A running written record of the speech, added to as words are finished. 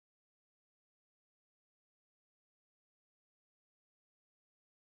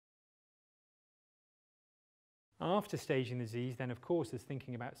After staging the disease, then of course there's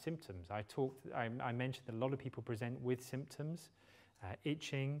thinking about symptoms. I mentioned that a lot of people present with symptoms,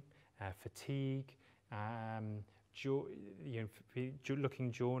 itching, fatigue,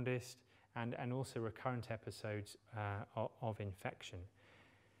 looking jaundiced, and also recurrent episodes of infection.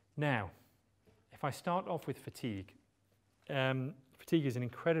 Now, if I start off with fatigue, fatigue is an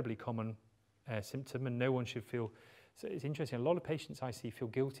incredibly common symptom, and no one should feel, so it's interesting, a lot of patients I see feel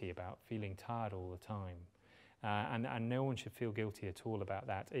guilty about feeling tired all the time. And no one should feel guilty at all about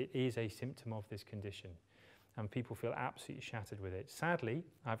that. It is a symptom of this condition, and people feel absolutely shattered with it. Sadly,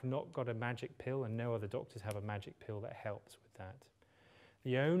 I've not got a magic pill, and no other doctors have a magic pill that helps with that.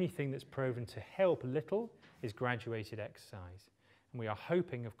 The only thing that's proven to help a little is graduated exercise. And we are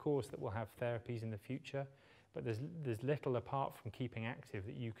hoping, of course, that we'll have therapies in the future, but there's little apart from keeping active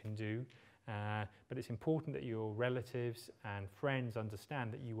that you can do. But it's important that your relatives and friends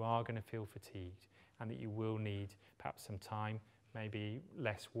understand that you are going to feel fatigued, and that you will need perhaps some time, maybe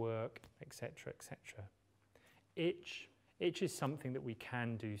less work, etc., etc. Itch is something that we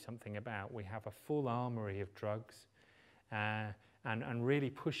can do something about. We have a full armoury of drugs, and really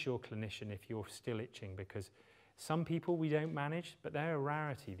push your clinician if you're still itching, because some people we don't manage, but they're a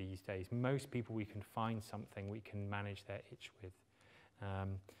rarity these days. Most people we can find something we can manage their itch with.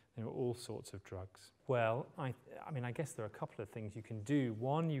 There are all sorts of drugs. Well, I mean, I guess there are a couple of things you can do.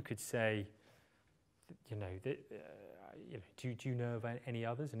 One, you could say, do you know of any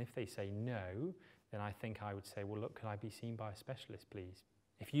others? And if they say no, then I think I would say, well, look, can I be seen by a specialist, please?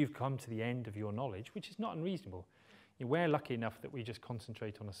 If you've come to the end of your knowledge, which is not unreasonable, we're lucky enough that we just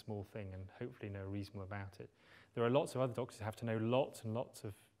concentrate on a small thing and hopefully know reasonable about it. There are lots of other doctors who have to know lots and lots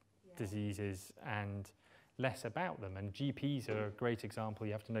of diseases and less about them. And GPs are a great example.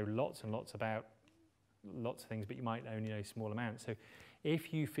 You have to know lots and lots about lots of things, but you might only know small amounts. So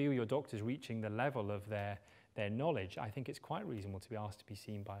if you feel your doctor's reaching the level of their knowledge, I think it's quite reasonable to be asked to be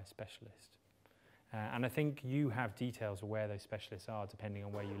seen by a specialist. And I think you have details of where those specialists are depending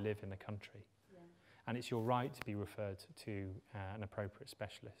on where you live in the country. Yeah. And it's your right to be referred to an appropriate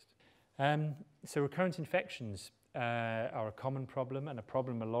specialist. So recurrent infections are a common problem, and a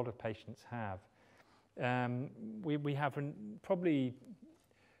problem a lot of patients have. We have probably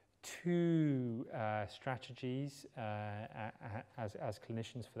two strategies as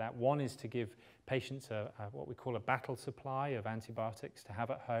clinicians for that. One is to give patients what we call a battle supply of antibiotics to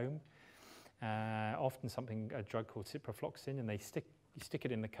have at home. Often a drug called ciprofloxacin, and you stick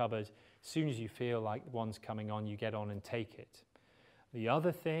it in the cupboard. As soon as you feel like one's coming on, you get on and take it. The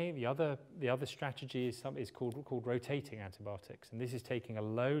other strategy is called rotating antibiotics, and this is taking a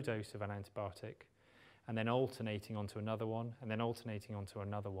low dose of an antibiotic and then alternating onto another one, and then alternating onto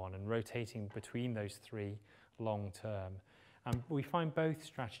another one, and rotating between those three long term. And we find both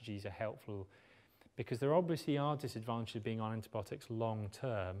strategies are helpful because there obviously are disadvantages of being on antibiotics long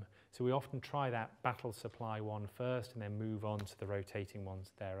term, so we often try that battle supply one first and then move on to the rotating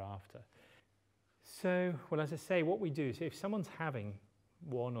ones thereafter. So, well, as I say, what we do is if someone's having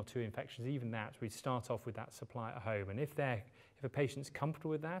one or two infections, even that, we start off with that supply at home. And if a patient's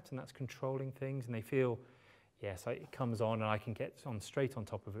comfortable with that and that's controlling things and they feel, yes, it comes on and I can get straight on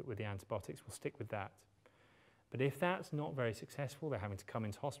top of it with the antibiotics, we'll stick with that. But if that's not very successful, they're having to come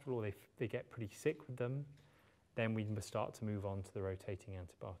into hospital, or they get pretty sick with them, then we can start to move on to the rotating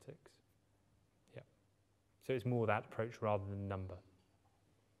antibiotics. Yeah. So it's more that approach rather than number.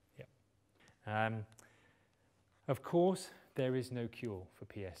 Yeah. Of course, there is no cure for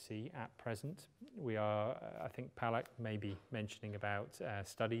PSC at present. We are, I think Palak may be mentioning about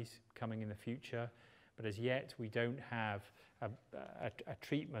studies coming in the future, but as yet we don't have a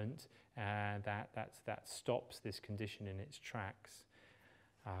treatment that stops this condition in its tracks.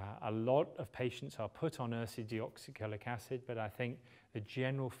 A lot of patients are put on ursodeoxycholic acid, but I think the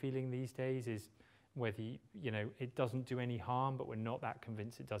general feeling these days is whether, it doesn't do any harm, but we're not that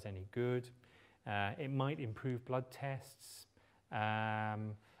convinced it does any good. It might improve blood tests,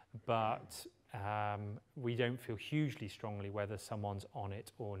 but we don't feel hugely strongly whether someone's on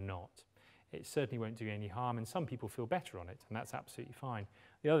it or not. It certainly won't do any harm, and some people feel better on it, and that's absolutely fine.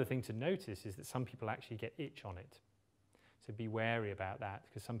 The other thing to notice is that some people actually get itch on it. So be wary about that,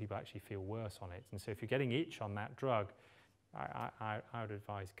 because some people actually feel worse on it. And so if you're getting itch on that drug, I would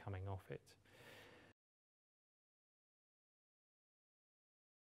advise coming off it.